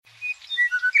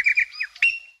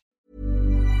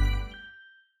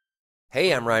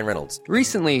Hey, I'm Ryan Reynolds.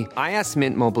 Recently, I asked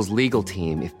Mint Mobile's legal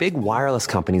team if big wireless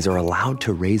companies are allowed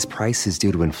to raise prices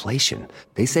due to inflation.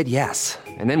 They said yes.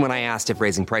 And then when I asked if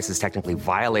raising prices technically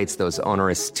violates those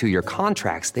onerous two-year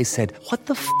contracts, they said, "What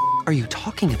the f*** are you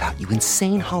talking about, you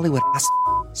insane Hollywood ass f-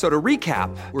 So to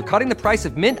recap, we're cutting the price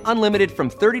of Mint Unlimited from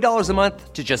 $30 a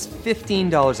month to just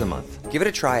 $15 a month. Give it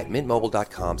a try at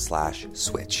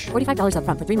mintmobile.com/switch. $45 up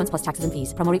front for 3 months plus taxes and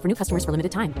fees. Promo rate for new customers for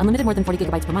limited time. Unlimited more than 40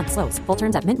 gigabytes per month. Slows full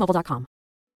terms at mintmobile.com.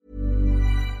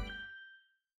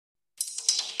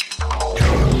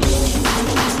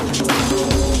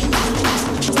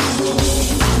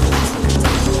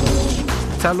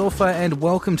 Talofa and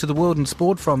welcome to the World in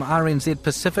Sport from RNZ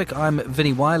Pacific. I'm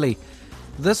Vinnie Wiley.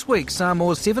 This week,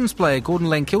 Samoa's Sevens player Gordon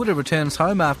Langkilde returns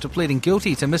home after pleading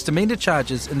guilty to misdemeanour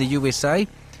charges in the USA.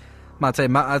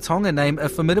 Ma'a Tonga name a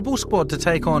formidable squad to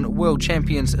take on world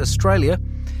champions Australia.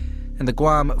 And the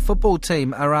Guam football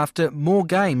team are after more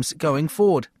games going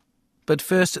forward. But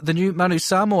first, the new Manu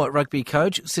Samoa rugby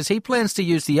coach says he plans to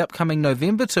use the upcoming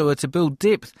November tour to build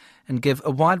depth and give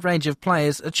a wide range of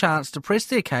players a chance to press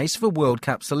their case for World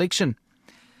Cup selection.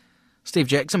 Steve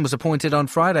Jackson was appointed on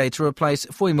Friday to replace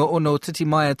Foimo Ono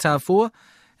Titimaya Tafua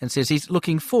and says he's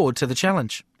looking forward to the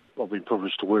challenge. I've been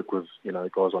privileged to work with,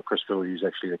 guys like Chris Philly, who's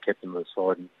actually the captain of the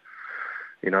side. And,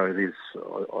 there's,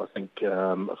 I think,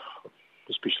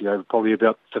 especially over probably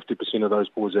about 50% of those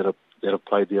boys that have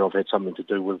played there, I've had something to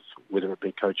do with, whether it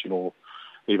be coaching or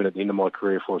even at the end of my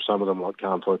career for some of them, like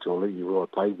Kanto to Elite, who I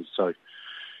played with. So,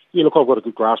 yeah, look, I've got a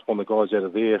good grasp on the guys that are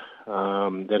there,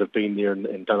 that have been there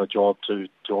and done a job to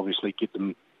obviously get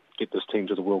this team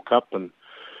to the World Cup. And,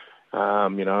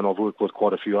 and I've worked with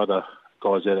quite a few other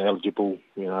guys that are eligible,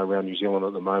 around New Zealand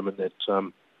at the moment that,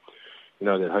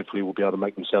 that hopefully will be able to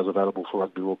make themselves available for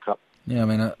Rugby World Cup. Yeah, I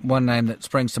mean, one name that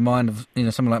springs to mind of,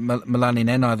 someone like Milani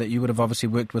Nanai that you would have obviously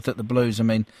worked with at the Blues. I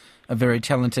mean, a very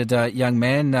talented young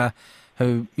man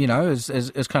who,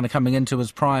 is kind of coming into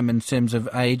his prime in terms of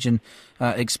age and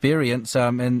experience,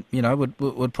 and,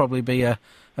 would probably be a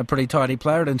pretty tidy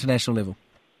player at international level.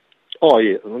 Oh,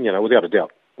 yeah, without a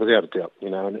doubt.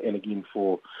 And again,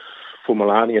 for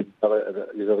Milani and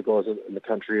these other guys in the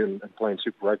country and playing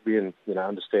Super Rugby and,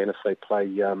 understand if they play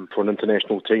for an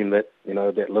international team that,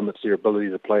 that limits their ability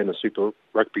to play in the Super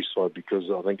Rugby side, because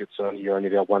I think it's you're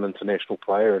only our one international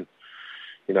player, and,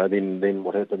 then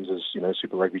what happens is,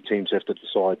 Super Rugby teams have to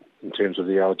decide in terms of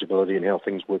their eligibility and how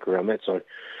things work around that. So,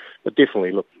 but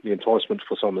definitely, look, the enticement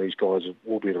for some of these guys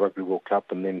will be the Rugby World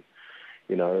Cup, and then,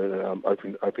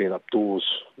 opening up doors,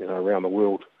 around the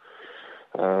world,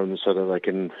 so that they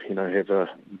can, have a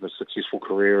successful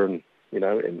career and,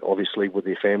 and obviously with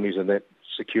their families and that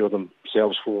secure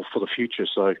themselves for the future.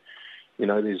 So,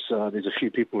 there's a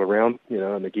few people around,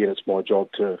 and again, it's my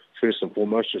job to first and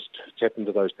foremost just tap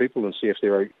into those people and see if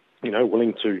they're,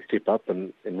 willing to step up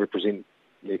and represent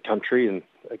their country. And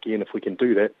again, if we can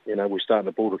do that, we're starting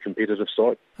to build a competitive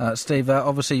side. Steve,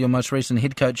 obviously your most recent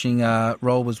head coaching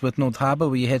role was with North Harbour,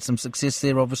 where you had some success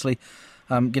there, obviously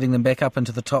getting them back up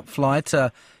into the top flight,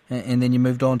 and then you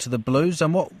moved on to the Blues.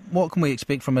 And what can we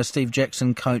expect from a Steve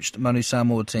Jackson coached Manu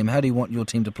Samoa team? How do you want your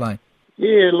team to play?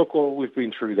 Yeah, look, we've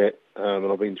been through that,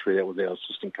 and I've been through that with our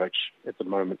assistant coach at the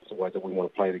moment, the way that we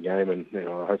want to play the game, and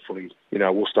hopefully,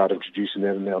 we'll start introducing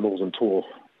that in our Northern Tour.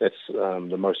 That's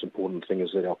the most important thing,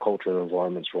 is that our culture and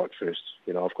environment's right first.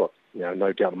 I've got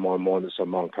no doubt in my mind it's a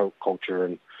Mayan culture,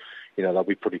 and they'll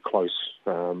be pretty close,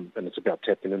 and it's about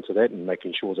tapping into that and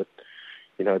making sure that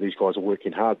these guys are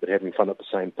working hard but having fun at the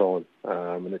same time,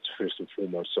 and it's first and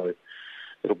foremost. So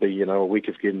it'll be, a week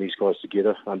of getting these guys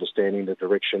together, understanding the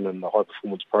direction and the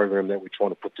high-performance program that we're trying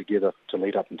to put together to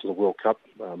lead up into the World Cup.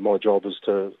 My job is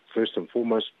to, first and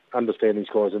foremost, understand these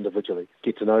guys individually,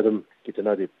 get to know them, get to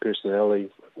know their personality,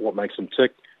 what makes them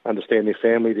tick, understand their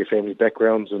family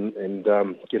backgrounds, and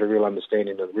get a real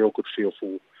understanding and a real good feel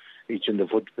for each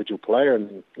individual player.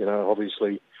 And,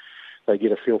 obviously they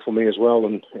get a feel for me as well,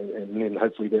 and then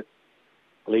hopefully that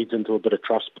leads into a bit of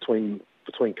trust between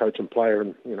coach and player,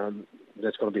 and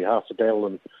that's going to be half the battle.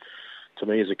 And to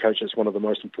me, as a coach, it's one of the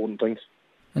most important things.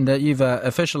 And you've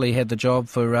officially had the job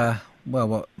for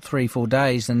 3-4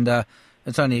 days, and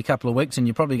it's only a couple of weeks, and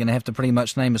you're probably going to have to pretty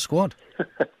much name a squad.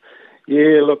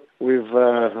 Yeah, look,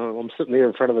 I'm sitting there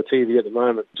in front of the TV at the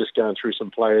moment, just going through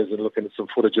some players and looking at some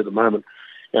footage at the moment.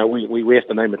 We have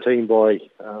to name a team by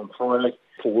Friday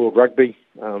for World Rugby.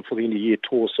 for the end of year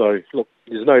tour. So, look,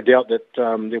 there's no doubt that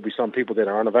there'll be some people that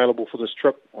are unavailable for this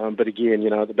trip. But again,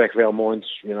 at the back of our minds,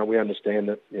 we understand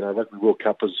that, Rugby World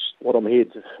Cup is what I'm here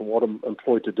to, what I'm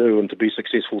employed to do and to be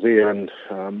successful there. And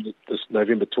this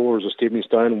November tour is a stepping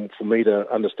stone for me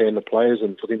to understand the players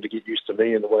and for them to get used to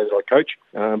me and the way that I coach.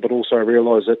 But also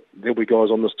realise that there'll be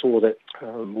guys on this tour that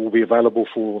will be available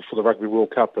for the Rugby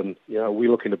World Cup. And,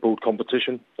 we're looking to build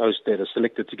competition. Those that are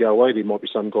selected to go away, there might be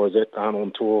some guys that aren't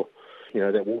on tour,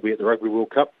 that will be at the Rugby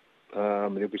World Cup.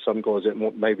 There'll be some guys that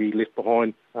may be left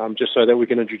behind, just so that we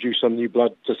can introduce some new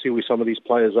blood to see where some of these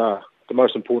players are. The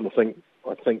most important thing,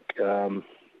 I think,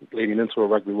 leading into a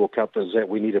Rugby World Cup is that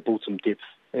we need to build some depth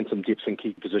in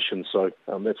key positions. So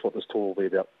that's what this tour will be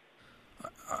about.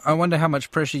 I wonder how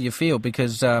much pressure you feel,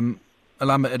 because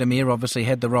Alama Idemir obviously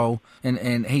had the role,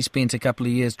 and he spent a couple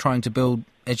of years trying to build,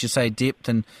 as you say, depth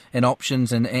and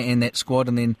options and that squad,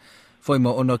 and then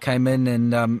Foimo Ono came in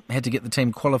and had to get the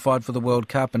team qualified for the World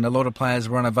Cup, and a lot of players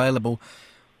were unavailable.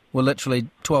 We're literally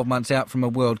 12 months out from a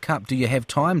World Cup. Do you have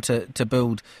time to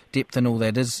build depth and all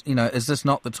that? Is this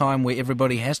not the time where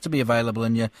everybody has to be available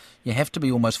and you have to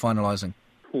be almost finalising?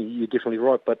 You're definitely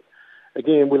right, but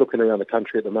again, we're looking around the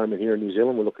country at the moment here in New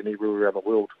Zealand. We're looking everywhere around the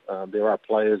world. There are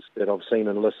players that I've seen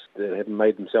in lists that haven't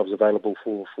made themselves available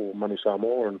for Manu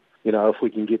Samoa, and if we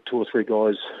can get 2 or 3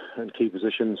 guys in key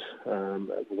positions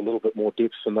with a little bit more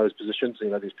depth in those positions,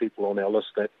 there's people on our list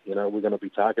that we're going to be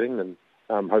targeting,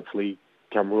 and hopefully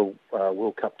come real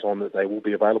World Cup time that they will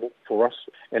be available for us.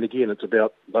 And again, it's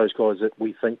about those guys that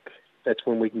we think that's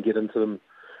when we can get into them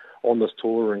on this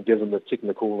tour and give them the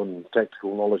technical and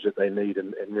tactical knowledge that they need,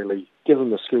 and really give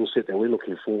them the skill set that we're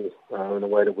looking for in the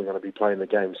way that we're going to be playing the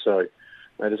game. So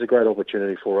there's a great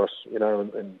opportunity for us,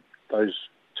 and those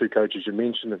 2 coaches you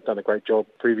mentioned have done a great job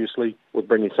previously with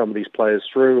bringing some of these players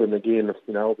through. And again,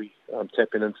 I'll be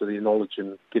tapping into their knowledge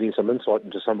and getting some insight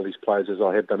into some of these players as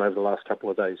I have done over the last couple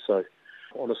of days. So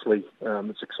honestly,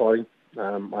 it's exciting.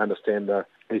 I understand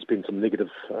there's been some negative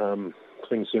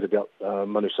things said about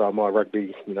Manu Samoa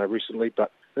rugby, recently,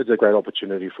 but it's a great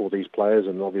opportunity for these players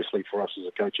and obviously for us as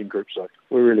a coaching group. So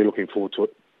we're really looking forward to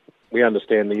it. We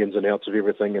understand the ins and outs of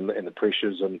everything and the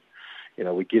pressures, and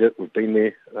we get it. We've been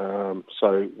there.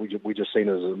 So we just seen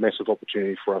it as a massive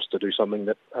opportunity for us to do something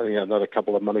that only another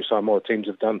couple of Manu Samoa teams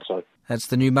have done. So that's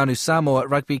the new Manu Samoa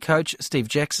rugby coach, Steve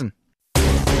Jackson.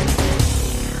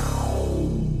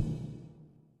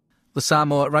 The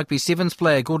Samoa Rugby Sevens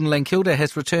player Gordon Langkilde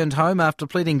has returned home after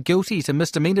pleading guilty to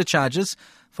misdemeanour charges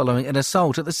following an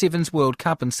assault at the Sevens World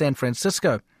Cup in San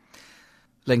Francisco.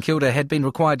 Langkilde had been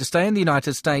required to stay in the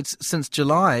United States since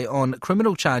July on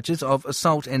criminal charges of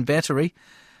assault and battery,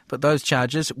 but those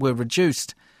charges were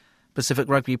reduced. Pacific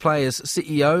Rugby Players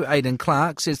CEO Aidan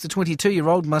Clark says the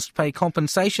 22-year-old must pay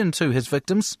compensation to his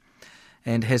victims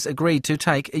and has agreed to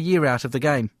take a year out of the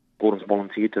game. Gordon's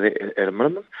volunteered to that at a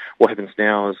minimum. What happens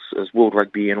now is World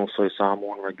Rugby and also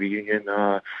Samoan Rugby Union,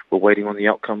 we're waiting on the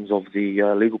outcomes of the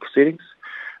legal proceedings.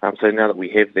 So now that we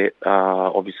have that,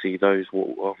 obviously those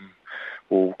will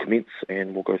commence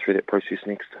and we'll go through that process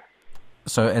next.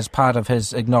 So as part of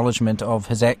his acknowledgement of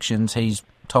his actions, he's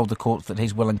told the court that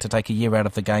he's willing to take a year out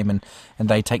of the game, and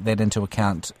they take that into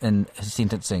account in his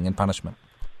sentencing and punishment.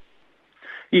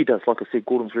 Yeah, he does. Like I said,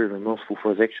 Gordon's very remorseful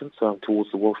for his actions towards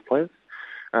the Welsh players.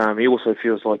 He also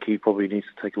feels like he probably needs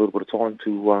to take a little bit of time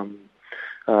to,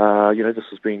 this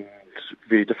has been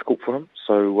very difficult for him.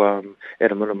 So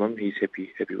at a minimum, he's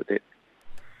happy with that.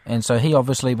 And so he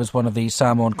obviously was one of the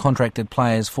Samoan contracted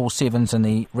players for Sevens in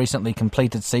the recently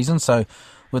completed season. So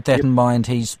with that in mind,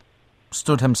 he's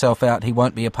stood himself out. He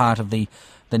won't be a part of the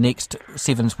next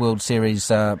Sevens World Series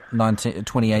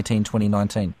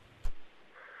 2018-2019.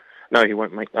 No, he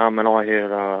won't, mate. And I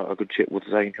had a good chat with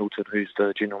Zane Hilton, who's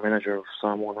the General Manager of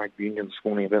Samoan Rugby Union, this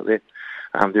morning about that.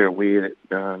 They're aware that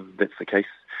that's the case.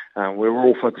 We're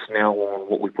all focused now on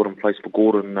what we put in place for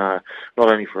Gordon, not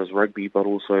only for his rugby, but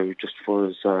also just for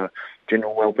his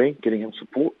general well-being, getting him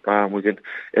support. We're going,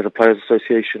 as a Players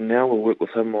Association now, we'll work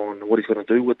with him on what he's going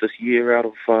to do with this year out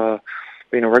of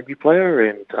being a rugby player,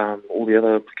 and all the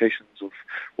other implications of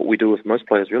what we do with most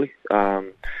players, really.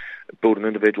 Build an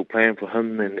individual plan for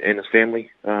him and his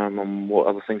family on what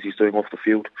other things he's doing off the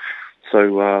field.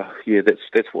 So,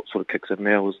 that's what sort of kicks in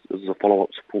now is a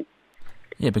follow-up support.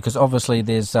 Yeah, because obviously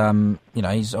there's,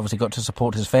 he's obviously got to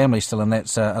support his family still, and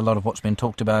that's a lot of what's been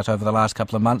talked about over the last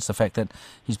couple of months, the fact that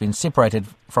he's been separated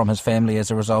from his family as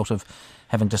a result of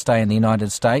having to stay in the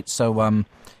United States. So,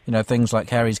 things like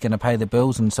how he's going to pay the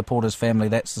bills and support his family,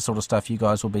 that's the sort of stuff you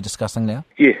guys will be discussing now?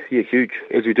 Yeah, huge.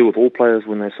 As we do with all players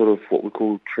when they sort of what we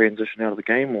call transition out of the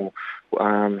game or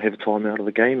have time out of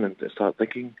the game and start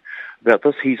thinking about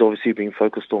this. He's obviously been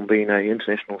focused on being an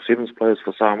international sevens player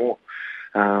for Samoa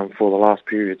for the last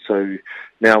period. So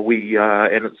now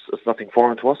and it's nothing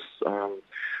foreign to us.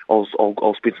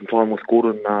 I'll spend some time with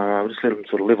Gordon. I'll just let him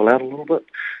sort of level out a little bit,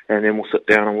 and then we'll sit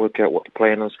down and work out what the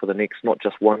plan is for the next, not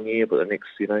just 1 year, but the next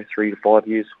 3 to 5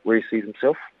 years where he sees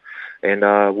himself. And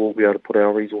we'll be able to put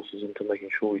our resources into making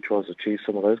sure he tries to achieve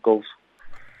some of those goals.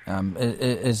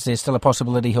 Is there still a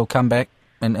possibility he'll come back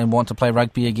and want to play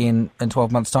rugby again in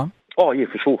 12 months' time? Oh, yeah,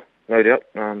 for sure. No doubt.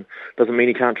 Doesn't mean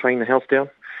he can't train the house down.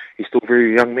 He's still a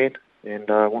very young man and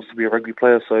wants to be a rugby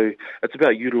player. So it's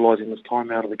about utilising his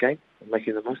time out of the game and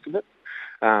making the most of it.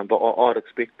 But I'd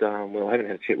expect, I haven't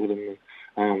had a chat with him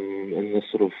in this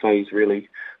sort of phase really,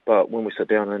 but when we sit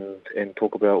down and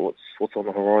talk about what's on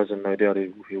the horizon, no doubt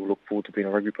he'll look forward to being a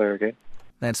rugby player again.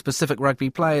 That's Pacific Rugby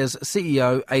Players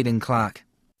CEO Aidan Clark.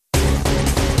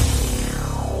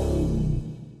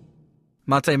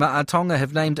 Ma'a Tonga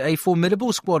have named a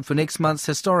formidable squad for next month's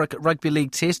historic Rugby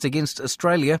League test against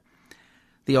Australia.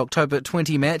 The October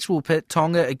 20 match will pit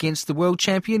Tonga against the world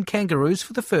champion Kangaroos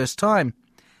for the first time.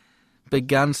 Big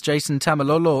guns Jason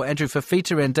Tamalolo, Andrew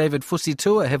Fafita and David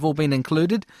Fusitua have all been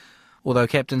included, although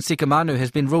Captain Sika Manu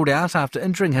has been ruled out after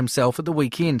injuring himself at the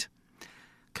weekend.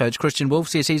 Coach Christian Wolf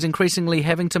says he's increasingly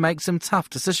having to make some tough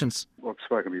decisions. I've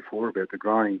spoken before about the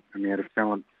growing amount of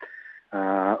talent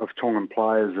of Tongan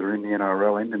players that are in the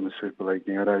NRL and in the Super League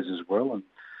nowadays as well. And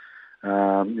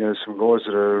some guys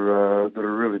that are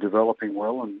really developing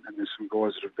well, and there's some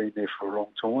guys that have been there for a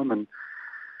long time. And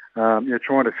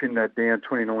trying to thin that down,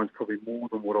 29 is probably more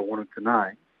than what I wanted to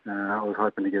name. I was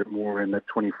hoping to get it more around that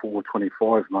 24,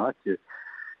 25 mark. You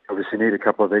obviously need a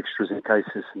couple of extras in case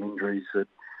there's some injuries that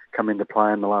come into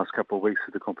play in the last couple of weeks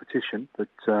of the competition. But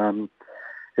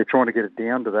trying to get it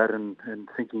down to that and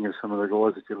thinking of some of the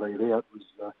guys that you leave out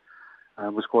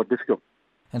was quite difficult.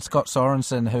 And Scott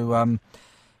Sorensen, who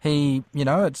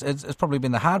it's probably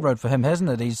been the hard road for him, hasn't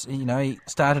it? He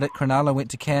started at Cronulla,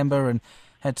 went to Canberra, and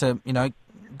had to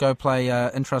go play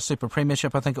intra-super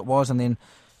premiership, I think it was, and then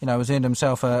has earned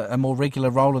himself a more regular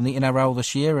role in the NRL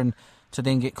this year, and to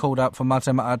then get called up for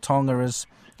Ma'a Tonga is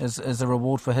a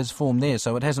reward for his form there.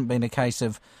 So it hasn't been a case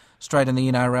of straight in the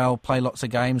NRL, play lots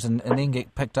of games and then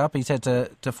get picked up. He's had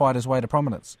to fight his way to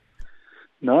prominence.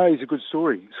 No, he's a good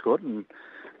story, Scott, and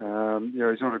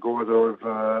he's not a guy that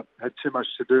I've had too much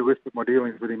to do with my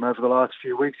dealings with him over the last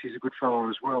few weeks. He's a good fellow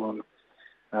as well, and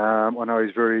I know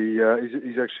he's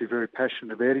he's actually very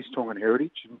passionate about his Tongan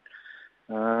heritage, and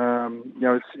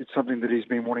it's something that he's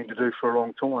been wanting to do for a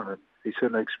long time, and he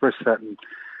certainly expressed that. And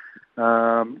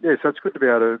so it's good to be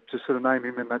able to sort of name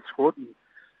him in that squad. And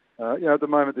at the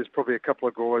moment, there's probably a couple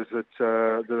of guys that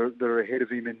are ahead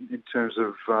of him in terms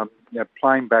of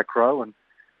playing back row. And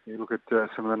you look at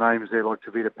some of the names there, like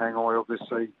Tavita Pangai,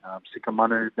 obviously, Sika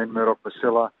Manu, Ben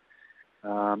Murdoch-Vasella.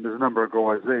 There's a number of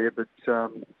guys there, but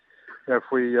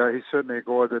he's certainly a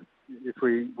guy that if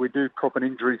we do cop an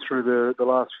injury through the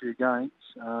last few games,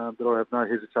 that I have no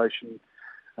hesitation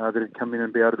that he'd come in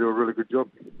and be able to do a really good job.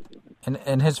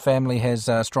 And his family has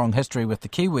a strong history with the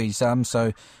Kiwis,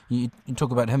 so you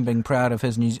talk about him being proud of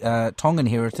his Tongan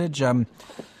heritage.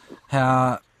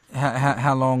 How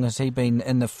long has he been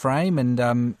in the frame? And,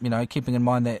 keeping in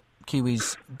mind that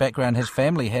Kiwis background his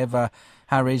family have,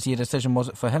 how easy a decision was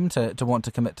it for him to want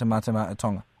to commit to Ma'a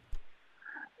Tonga?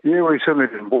 Yeah, well, he certainly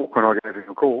didn't balk when I gave him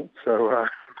a call, so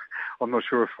I'm not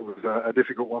sure if it was a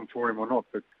difficult one for him or not,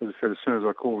 but as I said, as soon as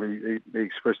I called, he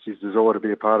expressed his desire to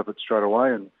be a part of it straight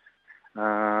away, and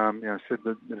said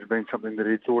that it had been something that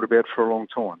he'd thought about for a long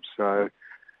time. So,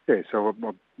 as I said,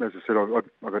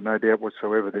 I've got no doubt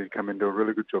whatsoever that he'd come and do a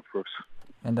really good job for us.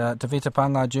 And Tavita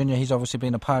Pangai Jr., he's obviously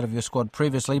been a part of your squad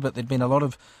previously, but there'd been a lot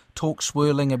of talk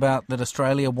swirling about that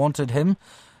Australia wanted him,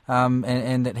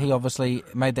 and that he obviously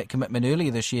made that commitment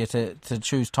earlier this year to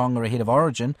choose Tonga ahead of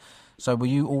Origin. So were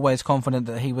you always confident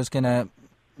that he was going to,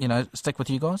 stick with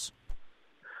you guys?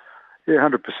 Yeah,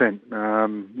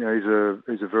 100%.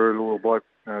 He's a very loyal bloke,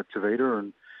 Tavita,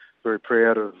 and very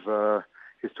proud of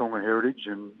his Tongan heritage,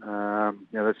 and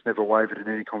that's never wavered in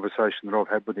any conversation that I've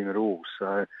had with him at all.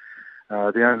 So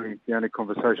the only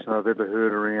conversation I've ever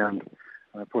heard around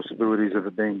possibilities of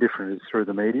it being different is through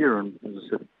the media, and as I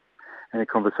said, any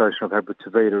conversation I've had with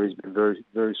Tavita has been very,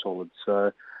 very solid.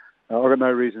 So I've got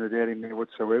no reason to doubt him there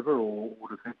whatsoever, or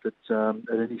to think that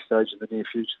at any stage in the near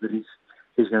future that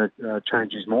he's going to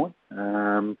change his mind.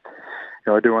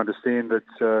 I do understand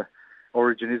that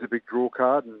Origin is a big draw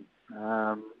card, and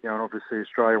and obviously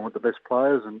Australia want the best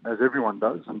players, and as everyone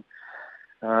does, and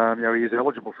he is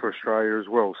eligible for Australia as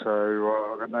well.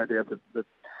 So I've got no doubt that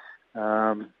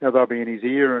they'll be in his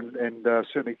ear and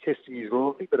certainly testing his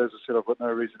loyalty. But as I said, I've got no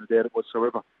reason to doubt it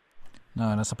whatsoever. No,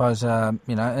 and I suppose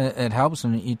it helps.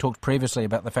 And you talked previously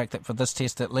about the fact that for this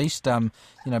test, at least,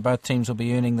 both teams will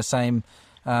be earning the same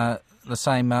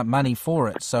money for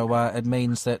it. So it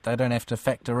means that they don't have to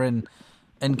factor in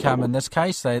income in this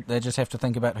case. They just have to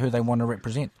think about who they want to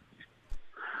represent.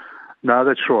 No,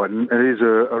 that's right, and it is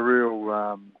a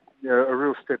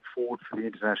real step forward for the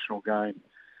international game.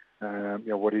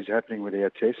 What is happening with our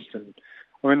test, and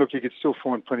I mean, look, you could still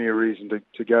find plenty of reason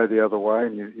to go the other way.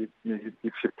 And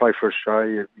if you play for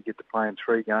Australia, you get to play in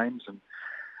 3 games, and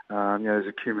there's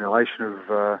accumulation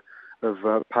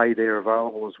of pay there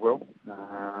available as well.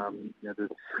 The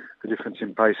difference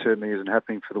in pay certainly isn't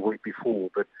happening for the week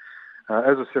before. But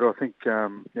as I said, I think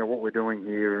what we're doing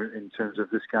here in terms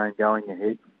of this game going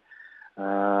ahead,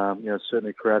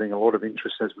 certainly creating a lot of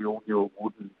interest, as we all knew it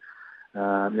would. And,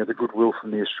 the goodwill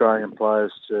from the Australian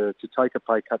players to take a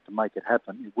pay cut to make it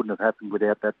happen. It wouldn't have happened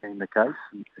without that being the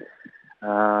case.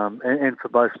 And for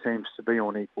both teams to be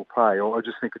on equal pay. I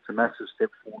just think it's a massive step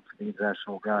forward for the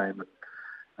international game.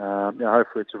 And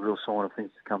hopefully it's a real sign of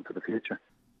things to come for the future.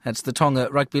 That's the Tonga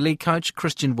Rugby League coach,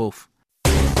 Christian Wolf.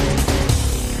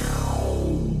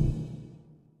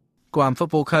 Guam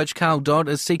football coach Carl Dodd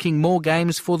is seeking more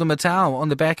games for the Matao on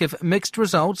the back of mixed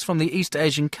results from the East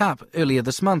Asian Cup earlier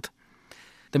this month.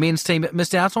 The men's team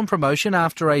missed out on promotion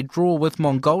after a draw with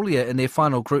Mongolia in their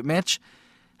final group match,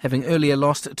 having earlier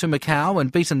lost to Macau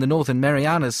and beaten the Northern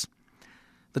Marianas.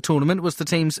 The tournament was the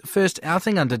team's first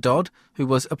outing under Dodd, who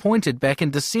was appointed back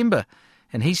in December,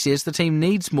 and he says the team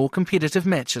needs more competitive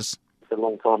matches. It's a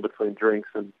long time between drinks,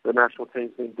 and the national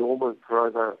team's been dormant for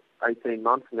over 18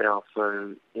 months now,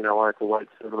 so, I had to wait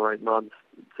 7 or 8 months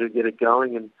to get it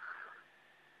going, and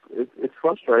it's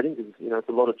frustrating because, it's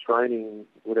a lot of training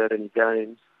without any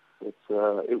games.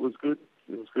 It was good.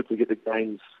 It was good to get the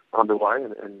games underway,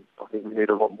 and I think we need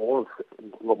a lot more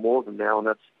of them now, and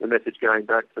that's the message going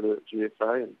back to the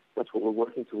GFA, and that's what we're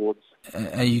working towards.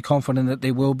 Are you confident that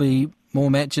there will be more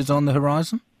matches on the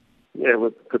horizon? Yeah, we're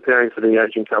preparing for the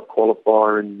Asian Cup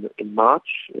qualifier in March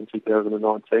in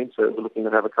 2019, so we're looking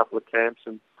to have a couple of camps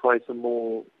and play some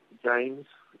more games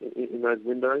in those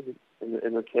windows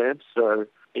in the camps. So,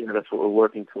 that's what we're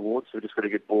working towards. So we've just got to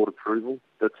get board approval.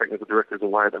 The technical director is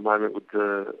away at the moment with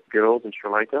the girls in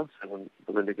Sri Lanka, so when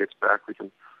Belinda gets back, we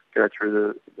can go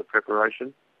through the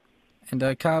preparation.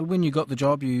 And Carl, when you got the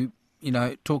job, you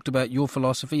talked about your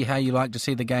philosophy, how you like to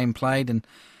see the game played, and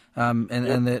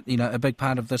that a big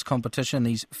part of this competition,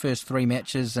 these first 3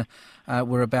 matches,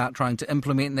 were about trying to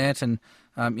implement that and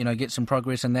get some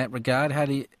progress in that regard. How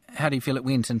do you feel it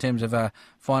went in terms of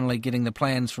finally getting the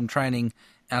plans from training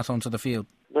out onto the field?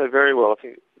 No, very well. I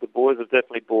think the boys have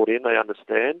definitely bought in. They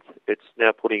understand. It's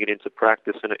now putting it into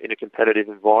practice in a competitive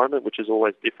environment, which is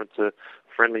always different to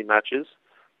friendly matches.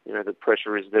 The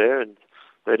pressure is there, and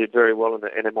they did very well in the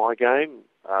NMI game.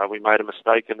 We made a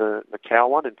mistake in the Macau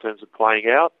one in terms of playing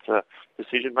out,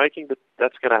 decision making, but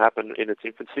that's going to happen in its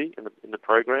infancy in the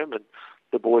program, and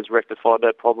the boys rectified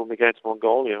that problem against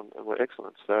Mongolia and were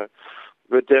excellent. So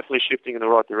we're definitely shifting in the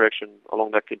right direction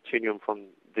along that continuum from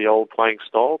the old playing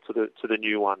style to the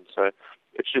new one. So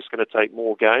it's just going to take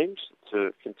more games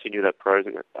to continue that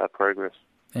progress.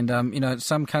 And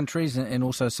some countries and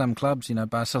also some clubs,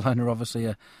 Barcelona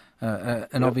obviously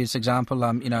an obvious example,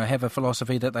 have a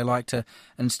philosophy that they like to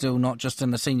instill not just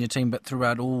in the senior team but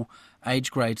throughout all age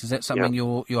grades. Is that something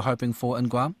you're hoping for in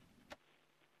Guam?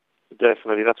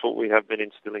 Definitely, that's what we have been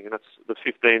instilling, and that's the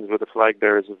 15s were the flag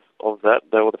bearers of that.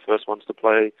 They were the first ones to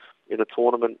play in a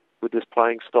tournament with this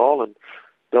playing style, and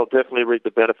they'll definitely reap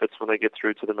the benefits when they get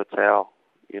through to the Matao.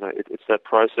 It's that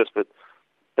process, but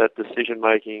that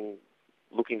decision-making,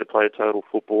 looking to play total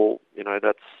football,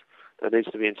 that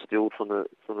needs to be instilled from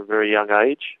a very young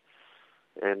age,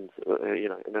 and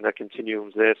and then that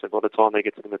continuum's there. So by the time they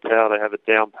get to the Matao, they have it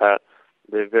down pat.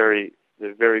 They're very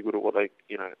good at what they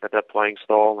at that playing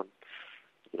style, and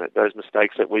those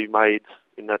mistakes that we made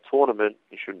in that tournament,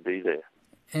 you shouldn't be there.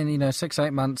 And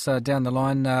 6-8 months down the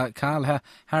line, Carl, how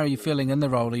are you feeling in the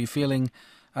role? Are you feeling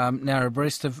now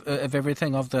abreast of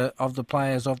everything, of the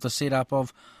players, of the setup,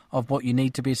 of what you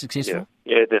need to be successful?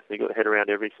 Yeah, definitely got the head around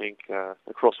everything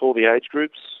across all the age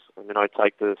groups. And then I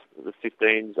take the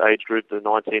 15s age group, the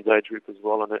 19s age group as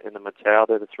well, and the Matau.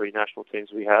 They're the three national teams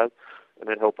we have, and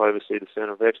then help oversee the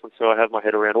Centre of Excellence. So I have my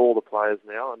head around all the players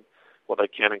now and what they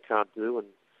can and can't do, and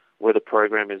where the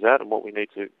program is at, and what we need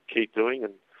to keep doing,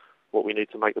 and what we need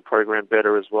to make the program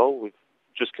better as well. We've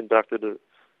just conducted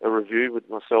a review with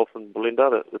myself and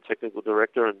Belinda, the technical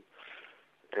director, and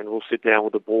we'll sit down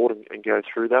with the board and go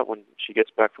through that when she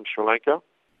gets back from Sri Lanka.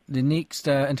 The next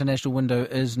international window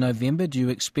is November. Do you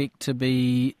expect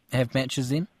to have matches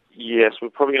then? Yes, we're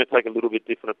probably going to take a little bit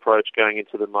different approach going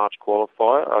into the March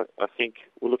qualifier. I think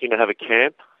we're looking to have a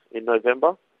camp in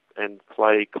November and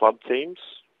play club teams.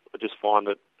 I just find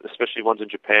that, especially ones in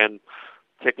Japan,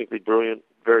 technically brilliant,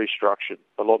 very structured,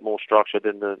 a lot more structured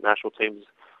than the national teams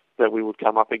that we would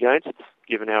come up against,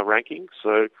 given our ranking.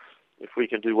 So if we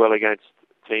can do well against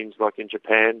teams like in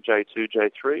Japan, J2,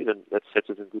 J3, then that sets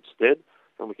us in good stead,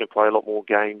 and we can play a lot more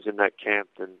games in that camp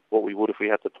than what we would if we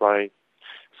had to play,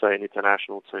 say, an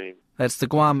international team. That's the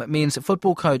Guam men's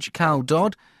football coach, Carl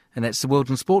Dodd, and that's the World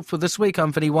in Sport for this week.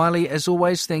 I'm Vinny Wiley. As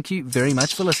always, thank you very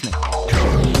much for listening.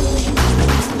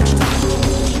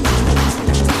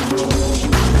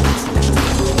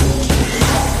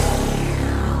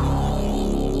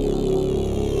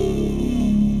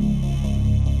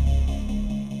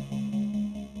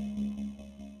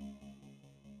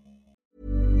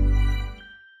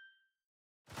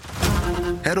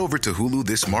 Head over to Hulu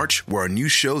this March, where our new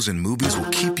shows and movies will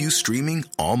keep you streaming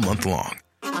all month long.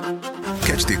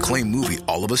 Catch the acclaimed movie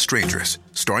All of Us Strangers,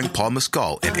 starring Paul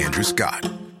Mescal and Andrew Scott.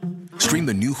 Stream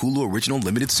the new Hulu original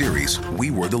limited series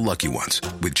We Were the Lucky Ones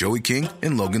with Joey King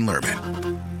and Logan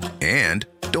Lerman. And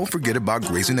don't forget about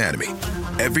Grey's Anatomy.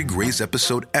 Every Grey's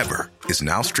episode ever is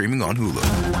now streaming on Hulu.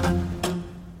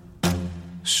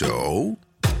 So,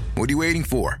 what are you waiting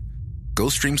for? Go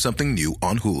stream something new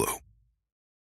on Hulu.